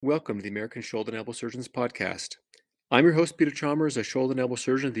Welcome to the American Shoulder and Elbow Surgeons Podcast. I'm your host, Peter Chalmers, a shoulder and elbow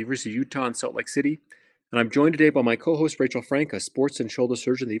surgeon at the University of Utah in Salt Lake City, and I'm joined today by my co-host, Rachel Frank, a sports and shoulder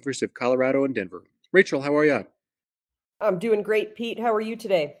surgeon at the University of Colorado in Denver. Rachel, how are you? I'm doing great, Pete. How are you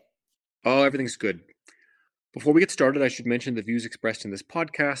today? Oh, everything's good. Before we get started, I should mention the views expressed in this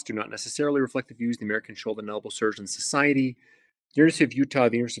podcast do not necessarily reflect the views of the American Shoulder and Elbow Surgeons Society, the University of Utah,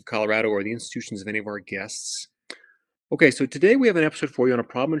 the University of Colorado, or the institutions of any of our guests. Okay, so today we have an episode for you on a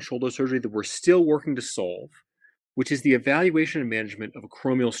problem in shoulder surgery that we're still working to solve, which is the evaluation and management of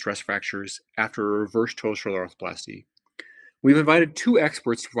acromial stress fractures after a reverse total shoulder arthroplasty. We've invited two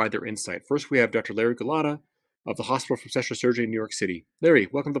experts to provide their insight. First, we have Dr. Larry Gulotta of the Hospital for Obstetric Surgery in New York City. Larry,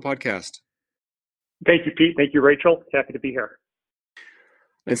 welcome to the podcast. Thank you, Pete. Thank you, Rachel. Happy to be here.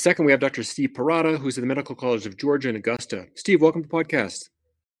 And second, we have Dr. Steve Parada, who's at the Medical College of Georgia in Augusta. Steve, welcome to the podcast.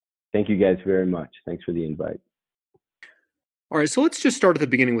 Thank you guys very much. Thanks for the invite. All right, so let's just start at the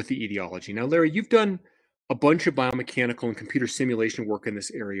beginning with the etiology. Now, Larry, you've done a bunch of biomechanical and computer simulation work in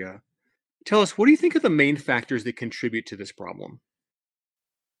this area. Tell us, what do you think are the main factors that contribute to this problem?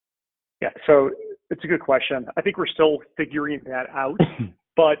 Yeah, so it's a good question. I think we're still figuring that out.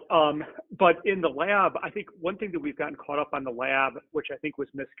 But in the lab, I think one thing that we've gotten caught up on the lab, which I think was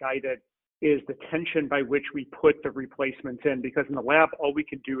misguided, is the tension by which we put the replacements in. Because in the lab, all we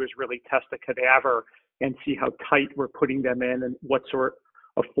can do is really test a cadaver and see how tight we're putting them in and what sort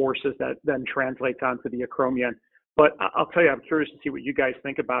of forces that then translates onto the acromion. But I'll tell you, I'm curious to see what you guys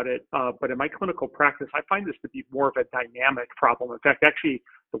think about it. But in my clinical practice, I find this to be more of a dynamic problem. In fact, actually,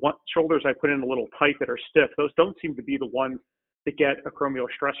 the shoulders I put in a little tight that are stiff, those don't seem to be the ones that get acromial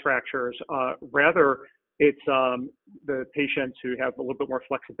stress fractures. Rather, it's the patients who have a little bit more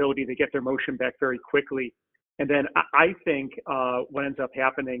flexibility. They get their motion back very quickly. And then I think what ends up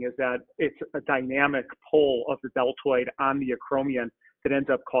happening is that it's a dynamic pull of the deltoid on the acromion that ends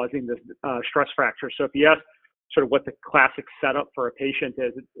up causing this stress fracture. So if you ask sort of what the classic setup for a patient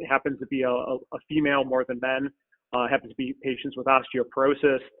is, it happens to be a female more than men, happens to be patients with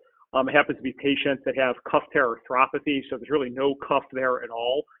osteoporosis, it happens to be patients that have cuff tear arthropathy, so there's really no cuff there at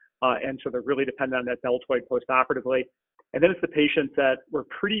all, and so they're really dependent on that deltoid postoperatively. And then it's the patients that were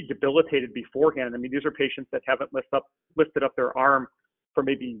pretty debilitated beforehand. I mean, these are patients that haven't lifted up their arm for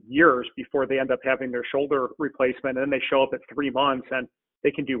maybe years before they end up having their shoulder replacement, and then they show up at 3 months and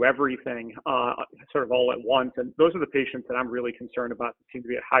they can do everything sort of all at once. And those are the patients that I'm really concerned about that seem to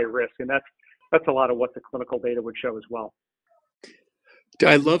be at high risk. And that's a lot of what the clinical data would show as well.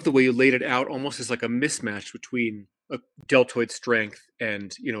 I love the way you laid it out almost as like a mismatch between a deltoid strength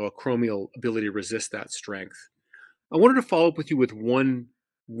and, acromial ability to resist that strength. I wanted to follow up with you with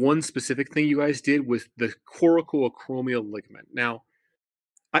one specific thing you guys did with the coracoacromial ligament. Now,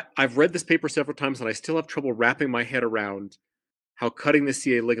 I've read this paper several times and I still have trouble wrapping my head around how cutting the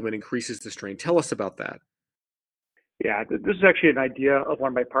CA ligament increases the strain. Tell us about that. Yeah, this is actually an idea of one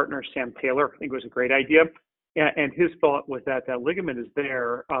of my partners, Sam Taylor. I think it was a great idea. And his thought was that that ligament is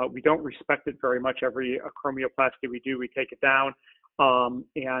there. We don't respect it very much. Every acromioplasty we do, we take it down.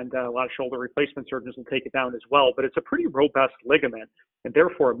 And a lot of shoulder replacement surgeons will take it down as well. But it's a pretty robust ligament. And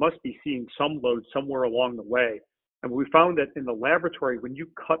therefore, it must be seeing some load somewhere along the way. And we found that in the laboratory, when you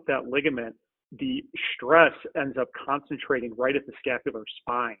cut that ligament, the stress ends up concentrating right at the scapular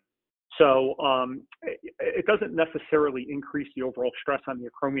spine. So it doesn't necessarily increase the overall stress on the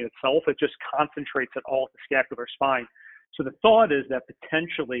acromion itself. It just concentrates it all at the scapular spine. So the thought is that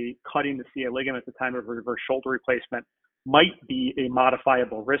potentially cutting the CA ligament at the time of reverse shoulder replacement might be a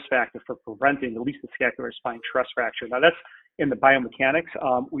modifiable risk factor for preventing at least the scapular spine stress fracture. Now that's in the biomechanics.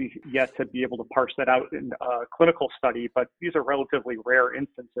 We've yet to be able to parse that out in a clinical study, but these are relatively rare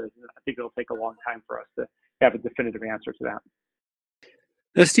instances. And I think it'll take a long time for us to have a definitive answer to that.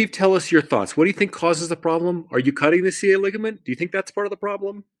 Now, Steve, tell us your thoughts. What do you think causes the problem? Are you cutting the CA ligament? Do you think that's part of the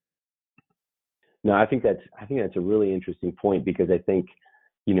problem? No, I think that's a really interesting point because I think,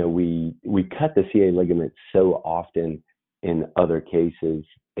 we cut the CA ligament so often in other cases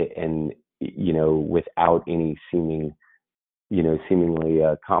and, without any seemingly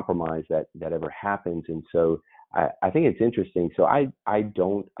compromise that ever happens. And so I think it's interesting. So I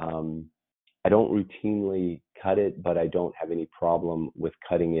don't routinely cut it, but I don't have any problem with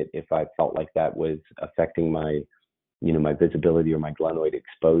cutting it if I felt like that was affecting my, my visibility or my glenoid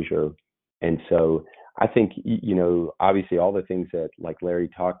exposure. And so I think, obviously all the things that like Larry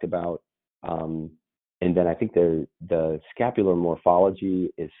talked about, and then I think the scapular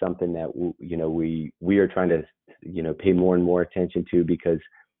morphology is something that, we are trying to, pay more and more attention to because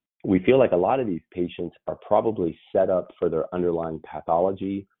we feel like a lot of these patients are probably set up for their underlying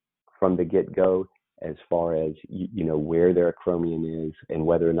pathology from the get-go. as far as, where their acromion is and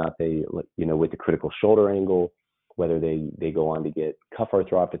whether or not they, with the critical shoulder angle, whether they go on to get cuff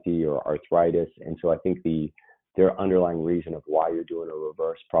arthropathy or arthritis. And so I think their underlying reason of why you're doing a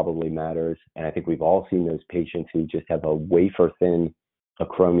reverse probably matters. And I think we've all seen those patients who just have a wafer thin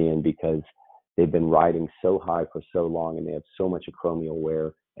acromion because they've been riding so high for so long and they have so much acromial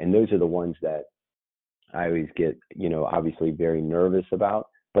wear. And those are the ones that I always get, obviously very nervous about.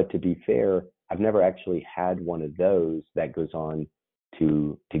 But to be fair, I've never actually had one of those that goes on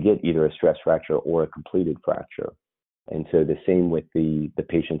to get either a stress fracture or a completed fracture. And so the same with the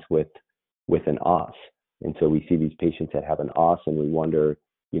patients with an OS. And so we see these patients that have an OS and we wonder,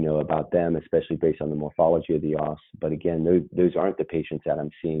 about them, especially based on the morphology of the OS. But again, those aren't the patients that I'm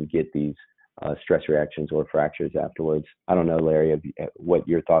seeing get these stress reactions or fractures afterwards. I don't know, Larry, what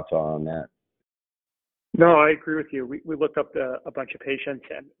your thoughts are on that. No, I agree with you. We looked up a bunch of patients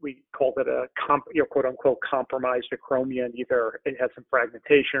and we called it a quote unquote compromised acromion. Either it had some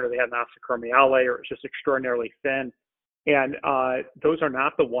fragmentation or they had an os acromiale or it's just extraordinarily thin. And those are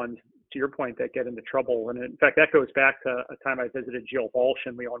not the ones, to your point, that get into trouble. And in fact, that goes back to a time I visited Gilles Walsh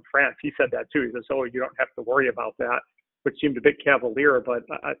in Lyon, France. He said that too. He says, "Oh, you don't have to worry about that," which seemed a bit cavalier, but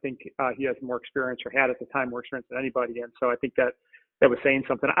I think he has more experience, or had at the time more experience than anybody. And so I think that was saying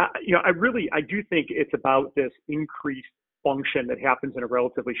something. I do think it's about this increased function that happens in a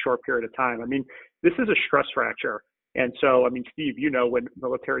relatively short period of time. I mean, this is a stress fracture. And so, I mean, Steve, when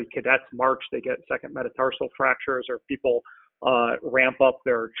military cadets march, they get second metatarsal fractures, or people ramp up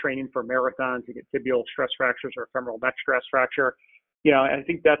their training for marathons, they get tibial stress fractures or femoral neck stress fracture. And I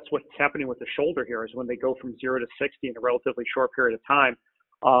think that's what's happening with the shoulder here is when they go from 0 to 60 in a relatively short period of time,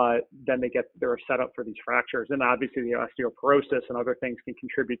 then they're set up for these fractures. And obviously the osteoporosis and other things can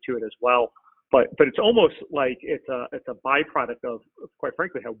contribute to it as well. But it's almost like it's a byproduct of, quite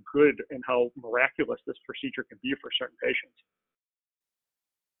frankly, how good and how miraculous this procedure can be for certain patients.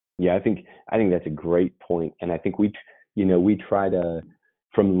 Yeah, I think that's a great point. And I think we try to,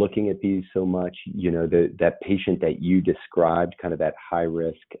 from looking at these so much, that patient that you described, kind of that high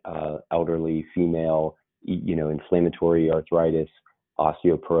risk elderly female, inflammatory arthritis,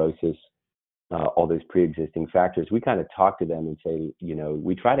 osteoporosis, all those pre-existing factors, we kind of talk to them and say,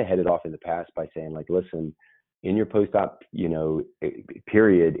 we try to head it off in the past by saying, like, listen, in your post-op,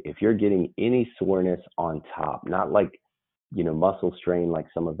 period, if you're getting any soreness on top, not like, muscle strain like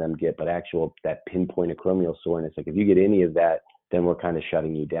some of them get, but actual that pinpoint acromial soreness, like if you get any of that, then we're kind of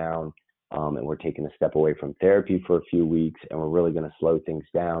shutting you down, and we're taking a step away from therapy for a few weeks, and we're really going to slow things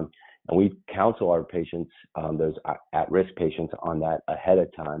down. And we counsel our patients, those at-risk patients, on that ahead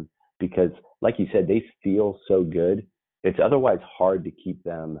of time, because like you said, they feel so good. It's otherwise hard to keep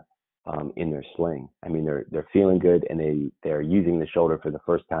them in their sling. I mean, they're feeling good, and they're using the shoulder for the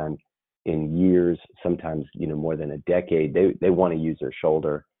first time in years, sometimes, more than a decade. They want to use their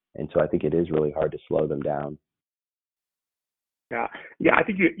shoulder. And so I think it is really hard to slow them down. Yeah, I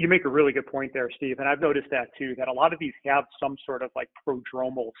think you make a really good point there, Steve. And I've noticed that too, that a lot of these have some sort of like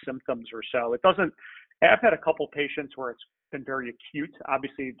prodromal symptoms or so. I've had a couple patients where it's been very acute.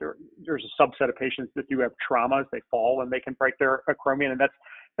 Obviously, there's a subset of patients that do have traumas. They fall and they can break their acromion. And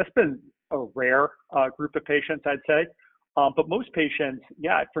that's been a rare group of patients, I'd say. But most patients,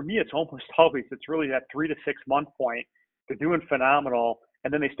 for me, it's almost always, it's really that 3 to 6 month point. They're doing phenomenal.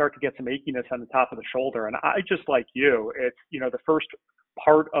 And then they start to get some achiness on the top of the shoulder. And I just like you, it's, the first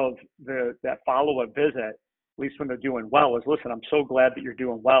part of that follow-up visit, at least when they're doing well, is, listen, I'm so glad that you're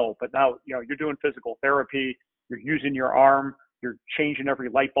doing well, but now, you're doing physical therapy, you're using your arm, you're changing every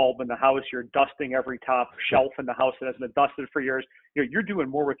light bulb in the house, you're dusting every top shelf in the house that hasn't been dusted for years. You're doing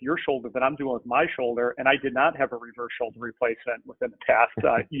more with your shoulder than I'm doing with my shoulder. And I did not have a reverse shoulder replacement within the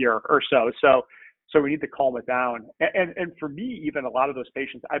past year or so. So we need to calm it down. And for me, even a lot of those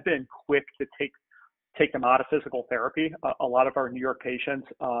patients, I've been quick to take them out of physical therapy. A lot of our New York patients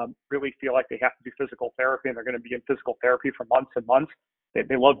really feel like they have to do physical therapy, and they're going to be in physical therapy for months and months.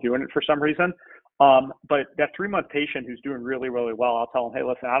 They love doing it for some reason. But that 3-month patient who's doing really, really well, I'll tell them, hey,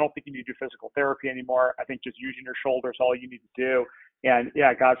 listen, I don't think you need to do physical therapy anymore. I think just using your shoulder is all you need to do. And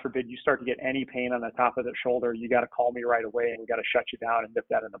God forbid you start to get any pain on the top of the shoulder, you got to call me right away, and we got to shut you down and nip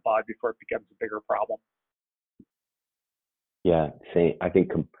that in the bud before it becomes a bigger problem. Yeah, same. I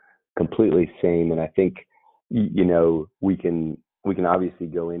think completely same. And I think, we can obviously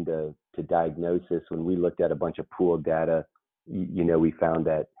go into diagnosis. When we looked at a bunch of pooled data, we found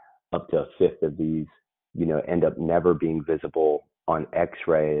that up to a fifth of these, end up never being visible on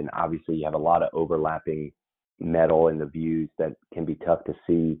X-ray. And obviously you have a lot of overlapping metal in the views that can be tough to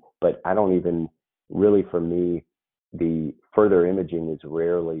see. But I don't even really, for me, the further imaging is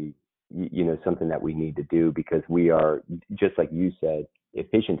rarely something that we need to do, because we are, just like you said, if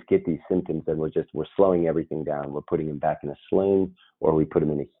patients get these symptoms, then we're slowing everything down. We're putting them back in a sling, or we put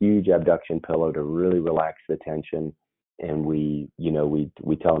them in a huge abduction pillow to really relax the tension. And we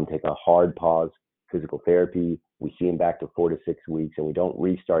tell them take a hard pause, physical therapy. We see them back to 4 to 6 weeks, and we don't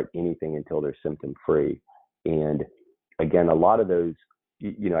restart anything until they're symptom free. And again, a lot of those,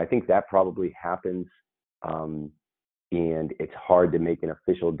 I think that probably happens. And it's hard to make an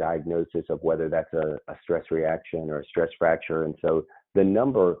official diagnosis of whether that's a stress reaction or a stress fracture. And so the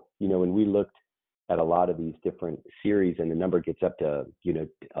number, when we looked at a lot of these different series and the number gets up to, 10,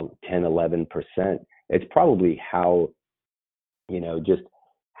 11%, it's probably how, just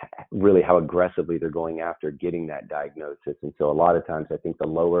really how aggressively they're going after getting that diagnosis. And so a lot of times I think the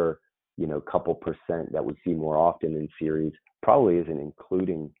lower, couple percent that we see more often in series probably isn't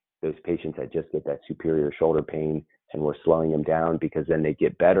including those patients that just get that superior shoulder pain, and we're slowing them down because then they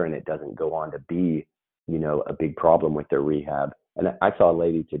get better and it doesn't go on to be, a big problem with their rehab. And I saw a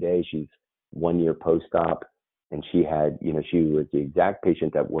lady today, she's 1 year post-op, and she had, she was the exact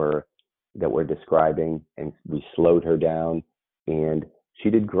patient that we're describing, and we slowed her down and she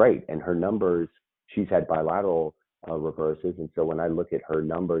did great. And her numbers, she's had bilateral reverses. And so when I look at her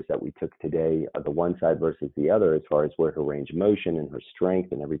numbers that we took today, the one side versus the other, as far as where her range of motion and her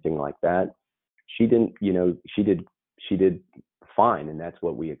strength and everything like that, she didn't, she did fine. And that's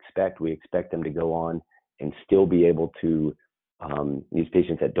what we expect. We expect them to go on and still be able to, these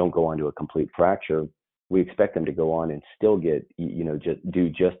patients that don't go on to a complete fracture, we expect them to go on and still get, do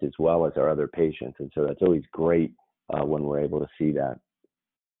just as well as our other patients. And so that's always great when we're able to see that.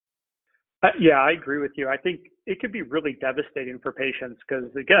 Yeah, I agree with you. I think it could be really devastating for patients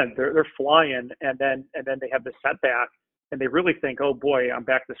because, again, they're flying and then they have the setback and they really think, oh boy, I'm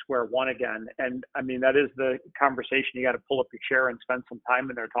back to square one again. And I mean, that is the conversation. You got to pull up your chair and spend some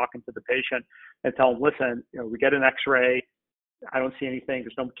time in there talking to the patient and tell them, listen, we get an X-ray. I don't see anything.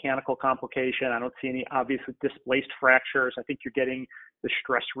 There's no mechanical complication. I don't see any obvious displaced fractures. I think you're getting the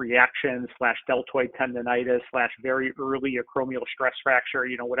stress reaction / deltoid tendonitis / very early acromial stress fracture,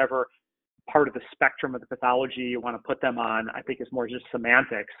 whatever part of the spectrum of the pathology you want to put them on, I think is more just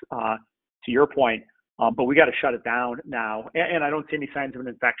semantics, to your point. But we got to shut it down now. And I don't see any signs of an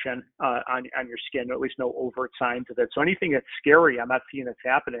infection on your skin, or at least no overt signs of it. So anything that's scary, I'm not seeing it's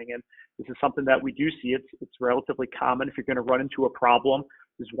happening. And this is something that we do see. It's relatively common. If you're going to run into a problem,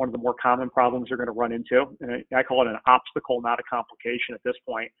 this is one of the more common problems you're going to run into. And I call it an obstacle, not a complication at this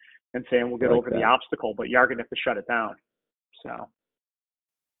point, and saying we'll get over the obstacle, but you are going to have to shut it down. So.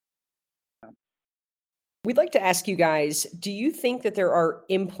 We'd like to ask you guys, do you think that there are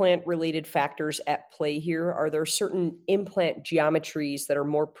implant-related factors at play here? Are there certain implant geometries that are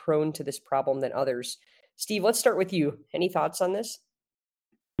more prone to this problem than others? Steve, let's start with you. Any thoughts on this?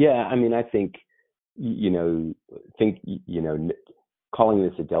 Yeah, I mean, I think, calling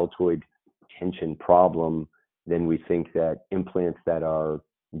this a deltoid tension problem, then we think that implants that are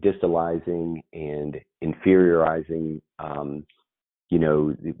distalizing and inferiorizing,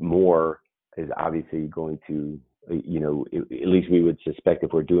 more is obviously going to, at least we would suspect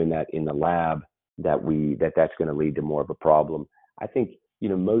if we're doing that in the lab, that's going to lead to more of a problem. I think,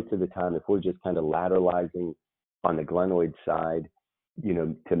 most of the time, if we're just kind of lateralizing on the glenoid side,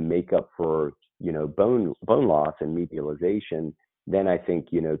 to make up for, bone loss and medialization, then I think,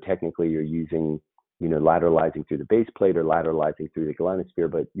 technically you're using, lateralizing through the base plate or lateralizing through the glenosphere,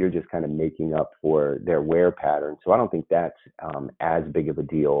 but you're just kind of making up for their wear pattern. So I don't think that's as big of a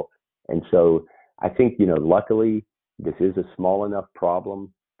deal. And so I think, luckily, this is a small enough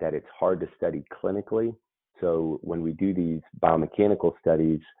problem that it's hard to study clinically. So when we do these biomechanical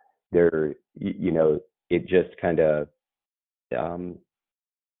studies, it just kind of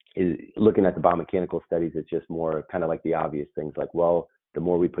is looking at the biomechanical studies, it's just more kind of like the obvious things like, well, the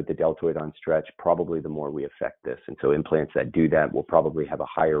more we put the deltoid on stretch, probably the more we affect this. And so implants that do that will probably have a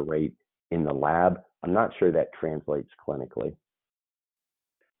higher rate in the lab. I'm not sure that translates clinically.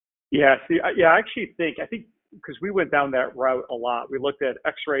 Yeah, I actually think because we went down that route a lot. We looked at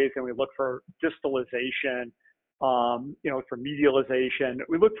X-rays and we looked for distalization, for medialization.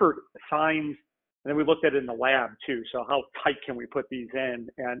 We looked for signs, and then we looked at it in the lab too. So how tight can we put these in,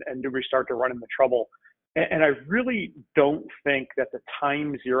 and do we start to run into trouble? And I really don't think that the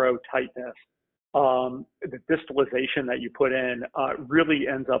time zero tightness, the distalization that you put in, really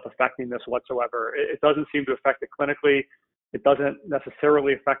ends up affecting this whatsoever. It doesn't seem to affect it clinically. It doesn't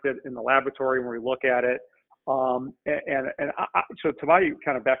necessarily affect it in the laboratory when we look at it. So to my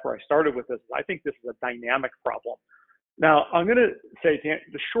kind of back where I started with this, I think this is a dynamic problem. Now, I'm going to say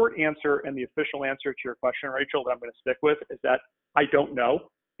the short answer and the official answer to your question, Rachel, that I'm going to stick with is that I don't know.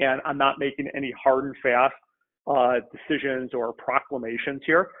 and I'm not making any hard and fast decisions or proclamations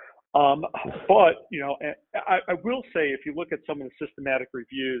here. But, I will say, if you look at some of the systematic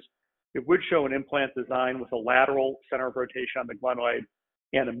reviews, it would show an implant design with a lateral center of rotation on the glenoid,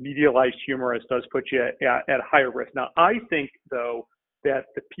 and a medialized humerus does put you at higher risk. Now, I think, though, that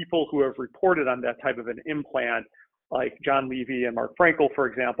the people who have reported on that type of an implant, like John Levy and Mark Frankel, for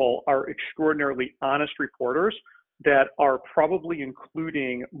example, are extraordinarily honest reporters that are probably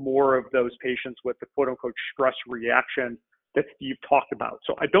including more of those patients with the quote unquote stress reaction that Steve talked about.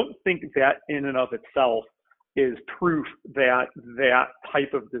 So I don't think that in and of itself is proof that that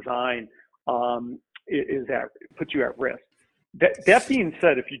type of design puts you at risk. That being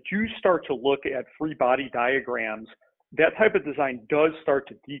said, if you do start to look at free body diagrams, that type of design does start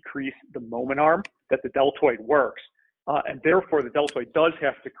to decrease the moment arm that the deltoid works. And therefore, the deltoid does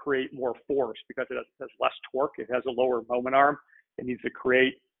have to create more force because it has less torque. It has a lower moment arm. It needs to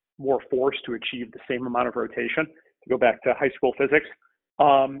create more force to achieve the same amount of rotation, to go back to high school physics.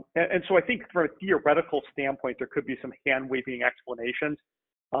 And so I think from a theoretical standpoint, there could be some hand-waving explanations.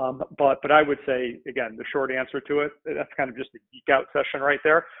 But I would say, again, the short answer to it, that's kind of just a geek out session right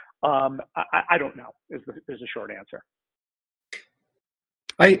there. I don't know is the short answer.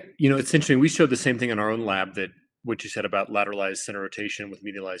 It's interesting. We showed the same thing in our own lab, that what you said about lateralized center rotation with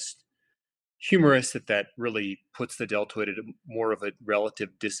medialized humerus, that really puts the deltoid at more of a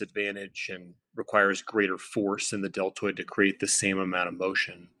relative disadvantage and requires greater force in the deltoid to create the same amount of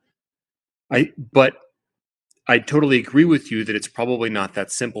motion. But I totally agree with you that it's probably not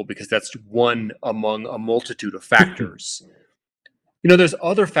that simple, because that's one among a multitude of factors. There's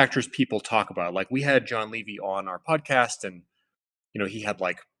other factors people talk about. Like, we had John Levy on our podcast, and he had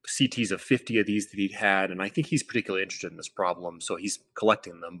like CTs of 50 of these that he'd had, and I think he's particularly interested in this problem, so he's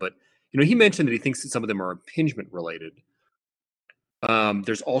collecting them. But he mentioned that he thinks that some of them are impingement related.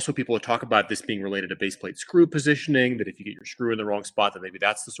 There's also people who talk about this being related to base plate screw positioning, that if you get your screw in the wrong spot, that maybe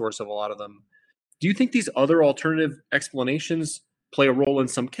that's the source of a lot of them. Do you think these other alternative explanations play a role in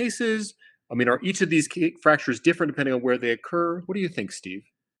some cases? I mean, are each of these fractures different depending on where they occur? What do you think, Steve?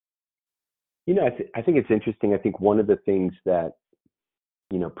 I think it's interesting. I think one of the things that,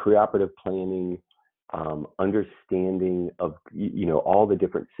 preoperative planning, understanding of, all the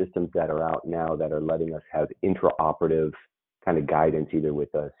different systems that are out now that are letting us have intraoperative kind of guidance, either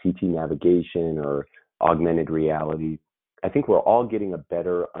with a CT navigation or augmented reality. I think we're all getting a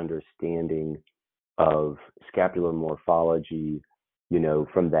better understanding of scapular morphology,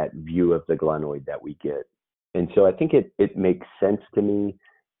 from that view of the glenoid that we get. And so I think it makes sense to me,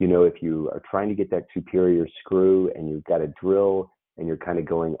 if you are trying to get that superior screw and you've got a drill and you're kind of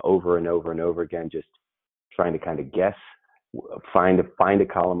going over and over and over again, just trying to kind of guess, find a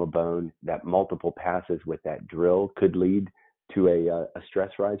column of bone, that multiple passes with that drill could lead to a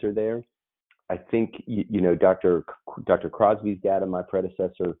stress riser there. I think, Dr. Crosby's data, my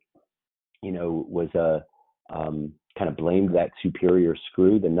predecessor, was kind of blamed that superior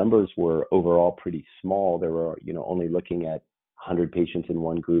screw. The numbers were overall pretty small. They were, only looking at 100 patients in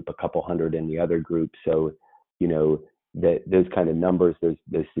one group, a couple hundred in the other group. So, those kind of numbers,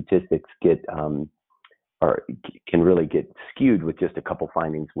 those statistics can really get skewed with just a couple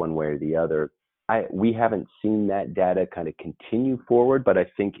findings one way or the other. We haven't seen that data kind of continue forward, but I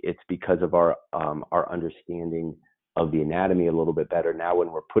think it's because of our understanding of the anatomy a little bit better. Now,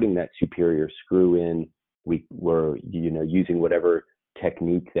 when we're putting that superior screw in, we're using whatever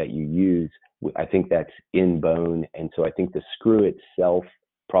technique that you use. I think that's in bone, and so I think the screw itself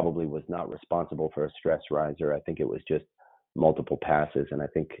probably was not responsible for a stress riser. I think it was just multiple passes, and I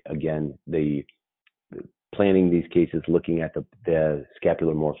think again the planning these cases, looking at the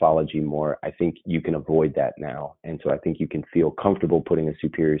scapular morphology more, I think you can avoid that now. And so I think you can feel comfortable putting a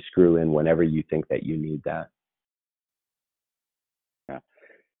superior screw in whenever you think that you need that.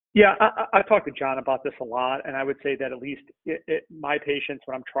 Yeah, I talked to John about this a lot, and I would say that at least my patients,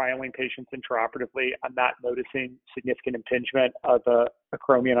 when I'm trialing patients intraoperatively, I'm not noticing significant impingement of the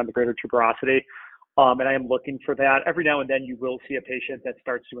acromion on the greater tuberosity. And I am looking for that. Every now and then you will see a patient that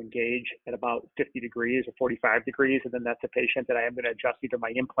starts to engage at about 50 degrees or 45 degrees, and then that's a patient that I am going to adjust either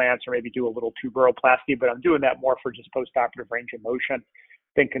my implants or maybe do a little tuberoplasty, but I'm doing that more for just postoperative range of motion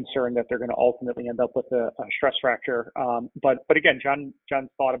than concerned that they're going to ultimately end up with a stress fracture. But again, John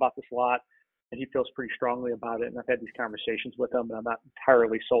thought about this a lot, and he feels pretty strongly about it, and I've had these conversations with him, and I'm not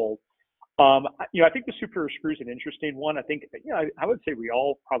entirely sold. I think the superior screw is an interesting one. I think, I would say we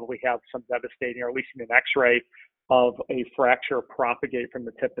all probably have some devastating, or at least in an X-ray, of a fracture propagate from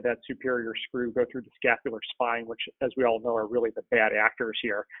the tip of that superior screw, go through the scapular spine, which, as we all know, are really the bad actors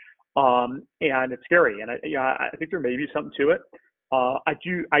here. And it's scary. And I think there may be something to it.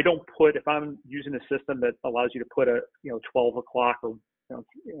 I don't put, if I'm using a system that allows you to put a 12 o'clock or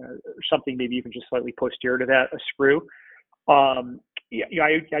something maybe even just slightly posterior to that, a screw. I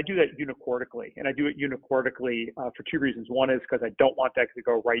do that unicortically, and I do it unicortically for two reasons. One is because I don't want that to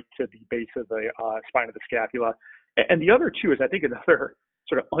go right to the base of the spine of the scapula, and the other two is I think another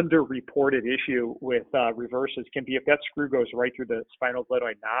sort of underreported issue with reverses can be if that screw goes right through the spinal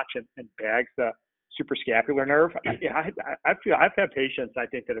glenoid notch and bags the suprascapular nerve. I've had patients I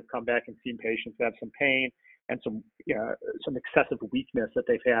think that have come back and seen patients that have some pain and some excessive weakness that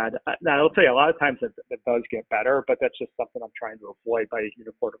they've had. Now, I'll tell you, a lot of times it does get better, but that's just something I'm trying to avoid by a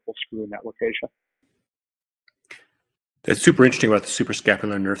unicortical screw in that location. That's super interesting about the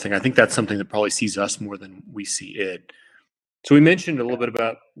suprascapular nerve thing. I think that's something that probably sees us more than we see it. So we mentioned a little bit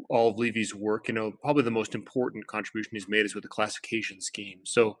about all of Levy's work. Probably the most important contribution he's made is with the classification scheme.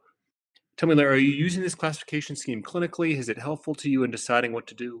 So tell me, Larry, are you using this classification scheme clinically? Is it helpful to you in deciding what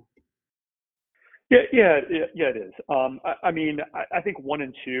to do? Yeah, it is. I think 1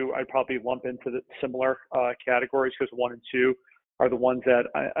 and 2, I'd probably lump into the similar categories because 1 and 2 are the ones that,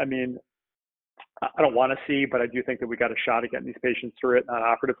 I don't want to see, but I do think that we got a shot at getting these patients through it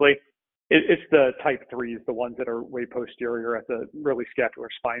non-operatively. It's the type 3s, the ones that are way posterior at the really scapular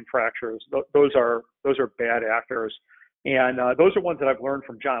spine fractures. Those are bad actors. And those are ones that I've learned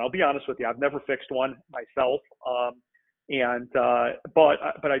from John. I'll be honest with you, I've never fixed one myself.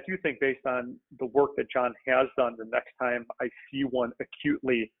 But I do think based on the work that John has done, the next time I see one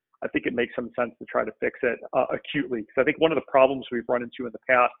acutely, I think it makes some sense to try to fix it acutely. Because I think one of the problems we've run into in the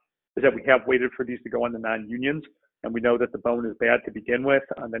past is that we have waited for these to go on the non-unions, and we know that the bone is bad to begin with,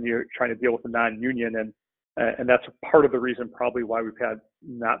 and then you're trying to deal with the non-union, and that's part of the reason probably why we've had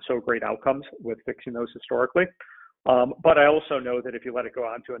not so great outcomes with fixing those historically. But I also know that if you let it go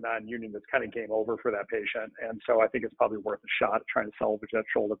on to a non-union, it's kind of game over for that patient. And so I think it's probably worth a shot at trying to salvage that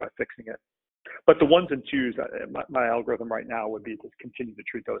shoulder by fixing it. But the 1s and 2s, my algorithm right now would be to continue to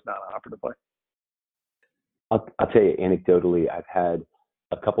treat those non-operatively. I'll tell you anecdotally, I've had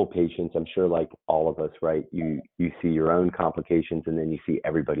a couple patients, I'm sure like all of us, right? You see your own complications and then you see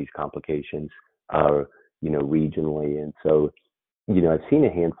everybody's complications, regionally. And so, I've seen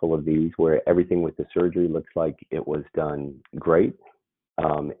a handful of these where everything with the surgery looks like it was done great.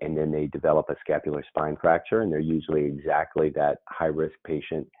 And then they develop a scapular spine fracture, and they're usually exactly that high-risk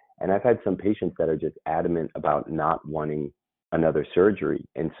patient. And I've had some patients that are just adamant about not wanting another surgery.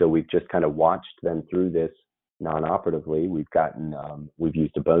 And so we've just kind of watched them through this non-operatively. We've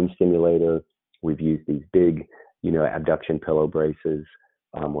used a bone stimulator. We've used these big, abduction pillow braces,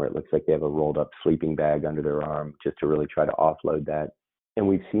 where it looks like they have a rolled up sleeping bag under their arm just to really try to offload that. And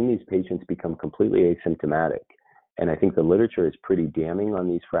we've seen these patients become completely asymptomatic. And I think the literature is pretty damning on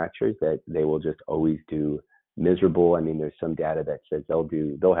these fractures that they will just always do miserable. I mean, there's some data that says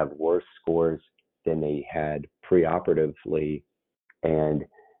they'll have worse scores than they had preoperatively. And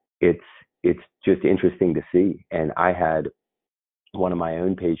it's just interesting to see. And I had one of my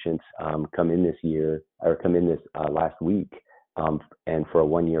own patients come in this last week, and for a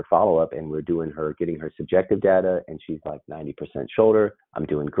 1-year follow-up, and we're getting her subjective data, and she's like 90% shoulder. I'm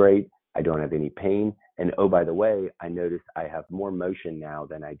doing great. I don't have any pain. And oh, by the way, I noticed I have more motion now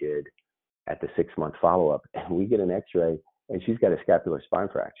than I did at the 6-month follow-up. And we get an x-ray, and she's got a scapular spine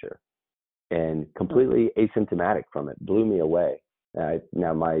fracture and completely asymptomatic from it. Blew me away.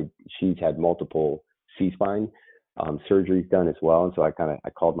 She's had multiple C-spine surgeries done as well. And so I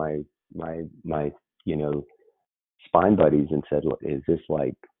called my spine buddies and said, look, is this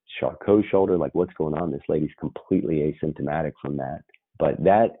like Charcot shoulder? Like, what's going on? This lady's completely asymptomatic from that. But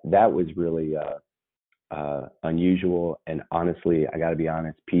that was really unusual. And honestly, I got to be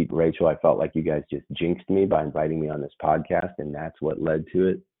honest, Pete, Rachel, I felt like you guys just jinxed me by inviting me on this podcast, and that's what led to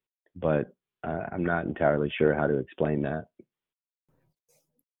it. But I'm not entirely sure how to explain that.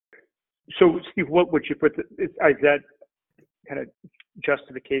 So, Steve, what would you put? Is that kind of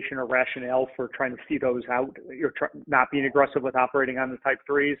justification or rationale for trying to see those out? You're not being aggressive with operating on the type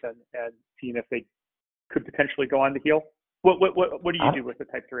 3s and seeing if they could potentially go on to heal? What do you do with the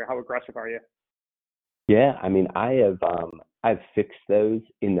type 3? How aggressive are you? Yeah, I mean, I've fixed those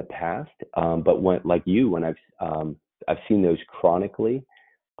in the past, but when I've seen those chronically,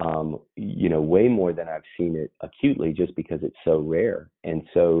 way more than I've seen it acutely, just because it's so rare. And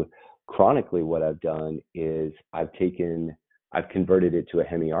so chronically, what I've done is I've converted it to a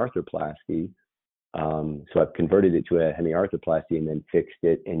hemiarthroplasty. So I've converted it to a hemiarthroplasty and then fixed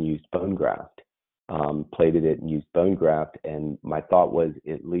it and used bone graft, plated it and used bone graft. And my thought was,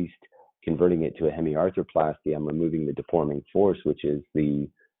 at least converting it to a hemiarthroplasty, I'm removing the deforming force, which is the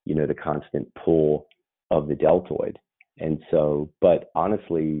constant pull of the deltoid. And so, but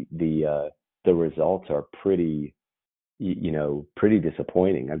honestly, the results are pretty, pretty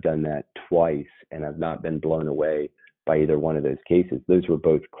disappointing. I've done that twice, and I've not been blown away by either one of those cases. Those were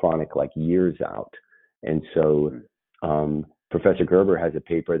both chronic, like years out. And so, Professor Gerber has a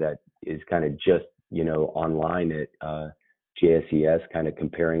paper that is kind of just, online at JSES, kind of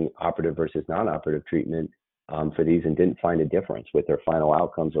comparing operative versus non-operative treatment for these, and didn't find a difference with their final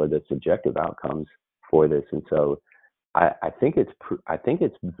outcomes or the subjective outcomes for this. And so, I think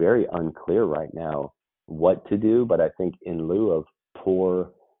it's very unclear right now what to do. But I think in lieu of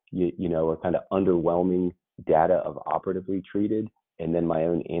poor, or kind of underwhelming data of operatively treated, and then my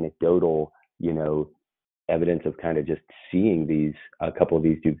own anecdotal, evidence of kind of just seeing a couple of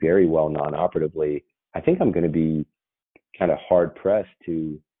these do very well non-operatively, I think I'm going to be kind of hard pressed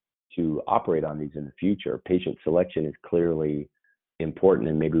to operate on these in the future. Patient selection is clearly important,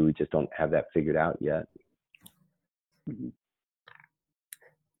 and maybe we just don't have that figured out yet. Mm-hmm.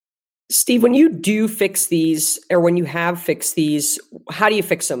 Steve, when you do fix these, or when you have fixed these, how do you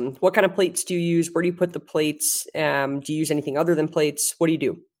fix them? What kind of plates do you use? Where do you put the plates? Do you use anything other than plates? What do you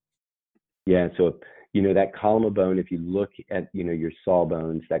do? Yeah, so that column of bone, if you look at your saw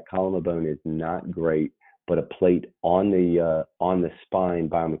bones, that column of bone is not great, but a plate on the spine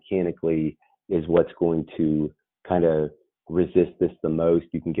biomechanically is what's going to kind of resist this the most.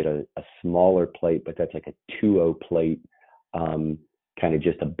 You can get a smaller plate, but that's like a 2-0 plate, kind of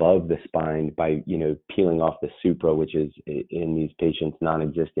just above the spine by peeling off the supra, which is in these patients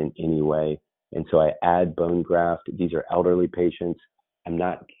non-existent anyway. And so I add bone graft. These are elderly patients. I'm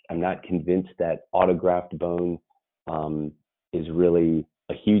not convinced that autograft bone is really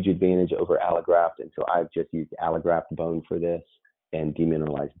a huge advantage over allograft, and so I've just used allograft bone for this and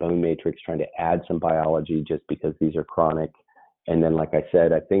demineralized bone matrix, trying to add some biology just because these are chronic. And then, like I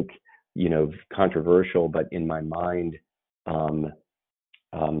said, I think controversial, but in my mind,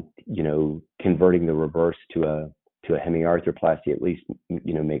 converting the reverse to a hemiarthroplasty at least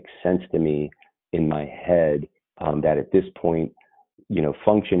makes sense to me in my head. That at this point,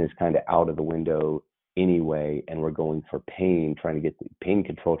 function is kind of out of the window anyway, and we're going for pain, trying to get the pain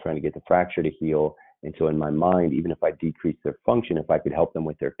control, trying to get the fracture to heal. And so in my mind, even if I decrease their function, if I could help them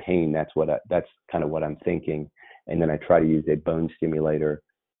with their pain, that's kind of what I'm thinking. And then I try to use a bone stimulator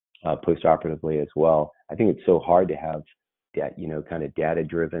postoperatively as well. I think it's so hard to have that, kind of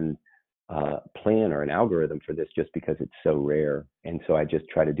data-driven plan or an algorithm for this, just because it's so rare. And so I just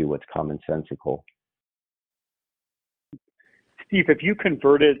try to do what's commonsensical. Steve, have you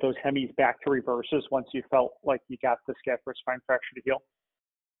converted those hemis back to reverses once you felt like you got the scapular spine fracture to heal?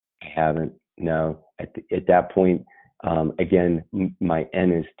 I haven't, no. At that point, again, my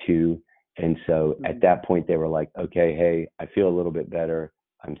N is 2. And so at that point, they were like, okay, hey, I feel a little bit better.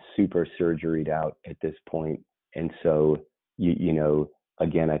 I'm super surgeried out at this point. And so,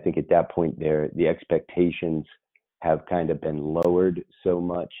 again, I think at that point the expectations have kind of been lowered so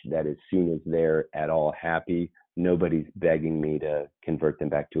much that as soon as they're at all happy, nobody's begging me to convert them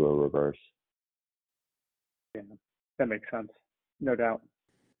back to a reverse. Yeah, that makes sense. No doubt.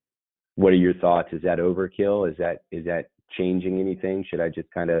 What are your thoughts? Is that overkill? Is that changing anything? Should I just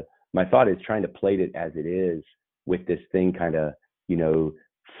my thought is trying to plate it as it is with this thing kind of,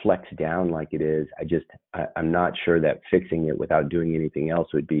 flex down like it is. I'm not sure that fixing it without doing anything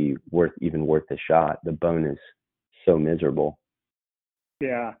else would be worth the shot. The bone is so miserable.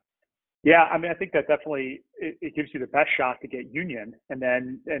 Yeah. Yeah, I mean, I think that definitely it gives you the best shot to get union, and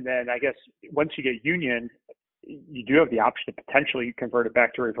then I guess once you get union, you do have the option to potentially convert it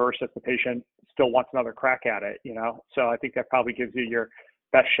back to reverse if the patient still wants another crack at it. So I think that probably gives you your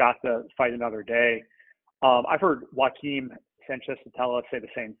best shot to fight another day. I've heard Joaquim Sanchez say the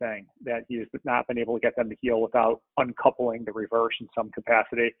same thing, that he's not been able to get them to heal without uncoupling the reverse in some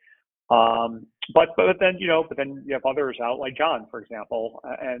capacity. But then you have others out like John, for example,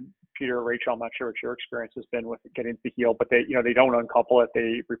 and Peter or Rachel. I'm not sure what your experience has been with getting to heal, but they don't uncouple it.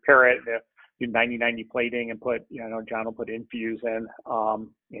 They repair it. They do 90-90 plating and put, John will put infuse in, and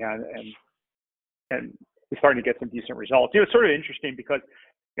we're starting to get some decent results. It's sort of interesting because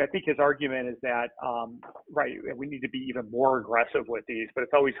I think his argument is that, right, we need to be even more aggressive with these, but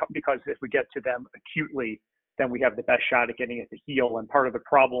it's always because if we get to them acutely, then we have the best shot at getting it to heal. And part of the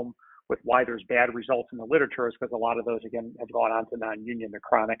problem with why there's bad results in the literature is because a lot of those, again, have gone on to non-union, the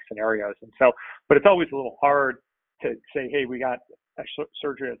chronic scenarios. And so, but it's always a little hard to say, hey, we got a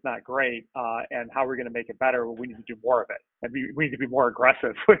surgery that's not great, and how we're going to make it better. Well, we need to do more of it, and we need to be more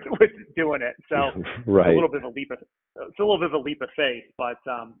aggressive with doing it. So right. It's a little bit of a leap of faith, but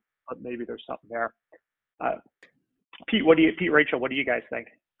maybe there's something there. Pete, Rachel, what do you guys think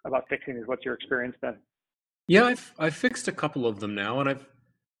about fixing these? What's your experience been? Yeah, I've fixed a couple of them now, and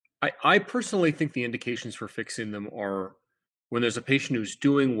I personally think the indications for fixing them are when there's a patient who's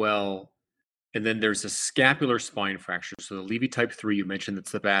doing well, and then there's a scapular spine fracture. So the Levy type 3, you mentioned,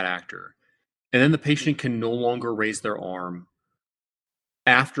 that's the bad actor. And then the patient can no longer raise their arm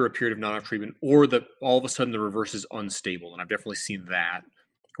after a period of non-treatment, or all of a sudden the reverse is unstable. And I've definitely seen that.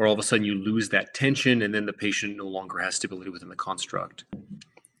 Or all of a sudden you lose that tension, and then the patient no longer has stability within the construct.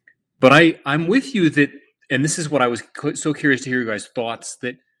 But I'm with you that, and this is what I was so curious to hear you guys' thoughts,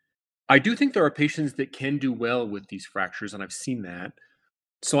 that I do think there are patients that can do well with these fractures, and I've seen that.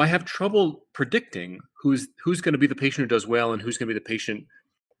 So I have trouble predicting who's going to be the patient who does well and who's going to be the patient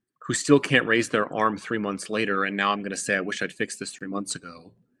who still can't raise their arm 3 months later, and now I'm going to say, I wish I'd fixed this 3 months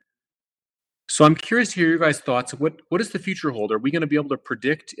ago. So I'm curious to hear your guys' thoughts. What does the future hold? Are we going to be able to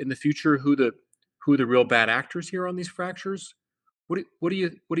predict in the future who the real bad actors here on these fractures? What do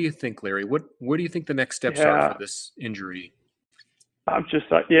you think, Larry? What do you think the next steps are for this injury?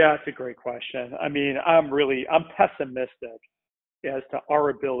 It's a great question. I mean, I'm pessimistic as to our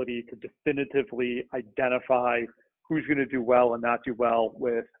ability to definitively identify who's going to do well and not do well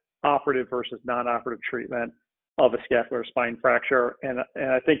with operative versus non-operative treatment of a scapular spine fracture. And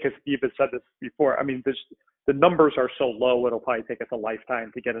I think, as Steve has said this before, I mean, the numbers are so low, it'll probably take us a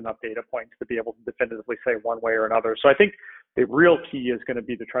lifetime to get enough data points to be able to definitively say one way or another. So I think the real key is going to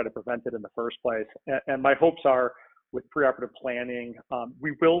be to try to prevent it in the first place. And my hopes are, with preoperative planning,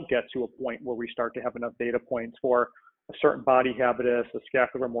 we will get to a point where we start to have enough data points for a certain body habitus, a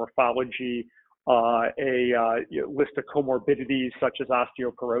scapular morphology, a list of comorbidities such as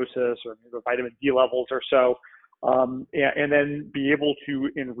osteoporosis or vitamin D levels or so, and then be able to,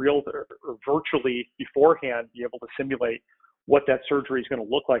 in real or virtually beforehand, be able to simulate what that surgery is going to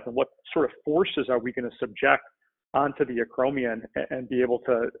look like and what sort of forces are we going to subject onto the acromion, and be able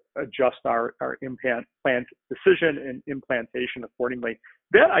to adjust our implant decision and implantation accordingly.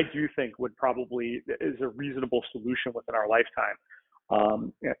 That, I do think, would probably is a reasonable solution within our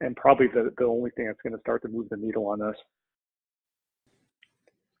lifetime, and probably the only thing that's going to start to move the needle on this.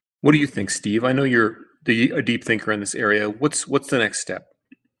 What do you think, Steve? I know you're a deep thinker in this area. What's the next step?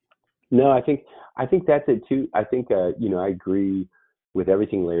 No, I think that's it too. I think I agree with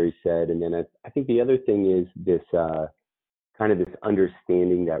everything Larry said, and then I think the other thing is this kind of this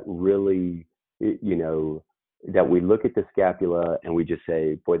understanding that really, that we look at the scapula and we just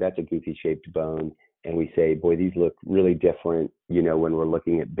say, boy, that's a goofy shaped bone, and we say, boy, these look really different, when we're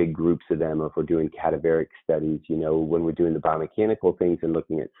looking at big groups of them, or if we're doing cadaveric studies, when we're doing the biomechanical things and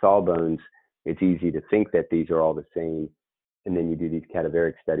looking at saw bones, it's easy to think that these are all the same. And then you do these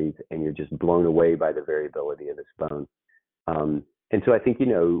cadaveric studies and you're just blown away by the variability of this bone. And so I think,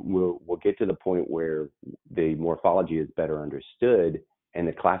 we'll get to the point where the morphology is better understood and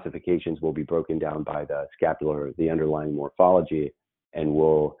the classifications will be broken down by the scapular, the underlying morphology, and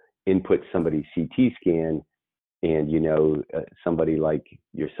we'll input somebody's CT scan, and, somebody like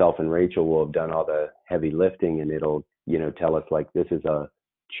yourself and Rachel will have done all the heavy lifting, and it'll, tell us, like, this is a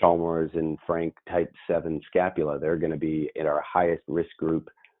Chalmers and Frank type 7 scapula. They're going to be in our highest risk group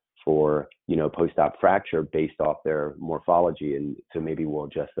for, post-op fracture based off their morphology. And so maybe we'll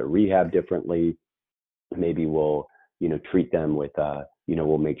adjust their rehab differently. Maybe we'll, treat them with,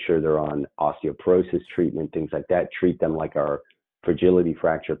 we'll make sure they're on osteoporosis treatment, things like that, treat them like our fragility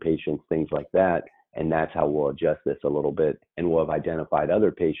fracture patients, things like that. And that's how we'll adjust this a little bit. And we'll have identified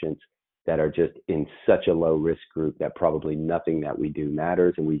other patients that are just in such a low risk group that probably nothing that we do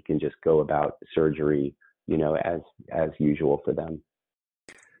matters, and we can just go about surgery, as usual for them.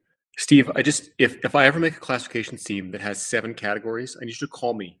 Steve, if I ever make a classifications team that has 7 categories, I need you to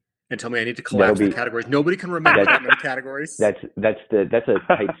call me and tell me I need to collapse the categories. Nobody can remember that many categories. That's a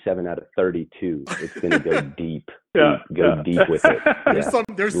type 7 out of 32. It's going to go deep. Go deep with it. Yeah.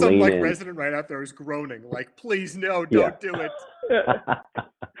 There's some like resident right out there who's groaning, like, please no, don't do it.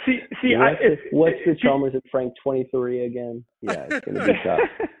 What's the Chalmers and Frank 23 again? Yeah, it's going to be tough.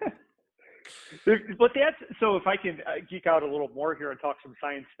 But so if I can geek out a little more here and talk some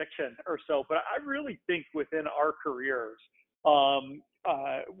science fiction or so, but I really think within our careers,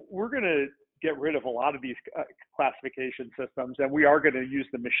 we're going to get rid of a lot of these classification systems, and we are going to use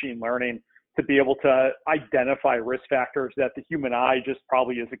the machine learning to be able to identify risk factors that the human eye just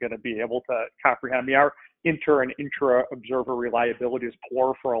probably isn't going to be able to comprehend. I mean, our inter and intra observer reliability is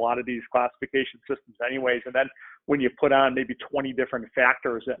poor for a lot of these classification systems anyways. And then when you put on maybe 20 different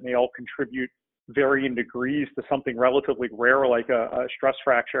factors that may all contribute varying degrees to something relatively rare like a stress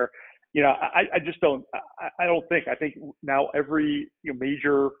fracture, I just don't, I think now every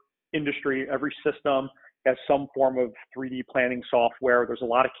major industry, every system has some form of 3D planning software. There's a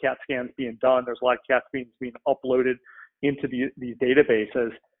lot of CAT scans being done. There's a lot of CAT scans being uploaded into these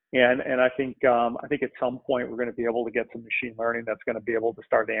databases. And I think at some point we're going to be able to get some machine learning that's going to be able to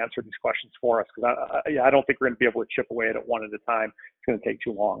start to answer these questions for us. Because I don't think we're going to be able to chip away at it one at a time. It's going to take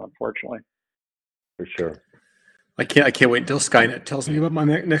too long, unfortunately. For sure. I can't wait until Skynet tells me about my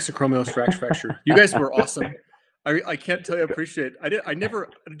next acromial fracture. You guys were awesome. I can't tell you I appreciate it.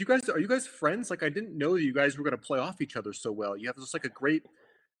 Are you guys friends? Like, I didn't know that you guys were going to play off each other so well. You have just like a great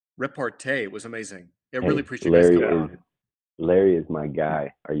repartee. It was amazing. I really appreciate you guys coming on. Larry is my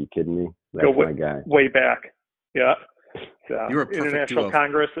guy. Are you kidding me? That's my guy. Way back. Yeah. So, you're a perfect International duo.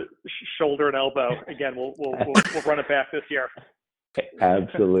 Congress, shoulder and elbow. Again, we'll run it back this year.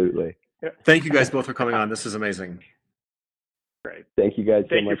 Absolutely. Thank you guys both for coming on. This is amazing. Great. Thank you guys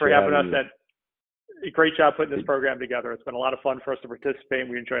so Thank much you for having us. Great job putting this me. program together. It's been a lot of fun for us to participate,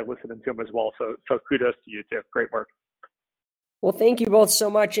 and we enjoy listening to them as well. So kudos to you too. Great work. Well, thank you both so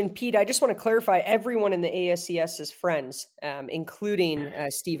much. And Pete, I just want to clarify, everyone in the ASES is friends, including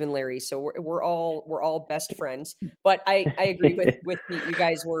Steve and Larry. So we're all best friends. But I agree with Pete. You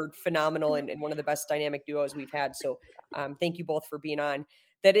guys were phenomenal and one of the best dynamic duos we've had. So thank you both for being on.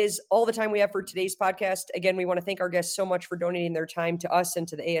 That is all the time we have for today's podcast. Again, we want to thank our guests so much for donating their time to us and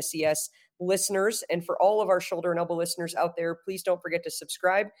to the ASES listeners. And for all of our shoulder and elbow listeners out there, please don't forget to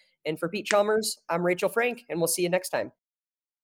subscribe. And for Pete Chalmers, I'm Rachel Frank, and we'll see you next time.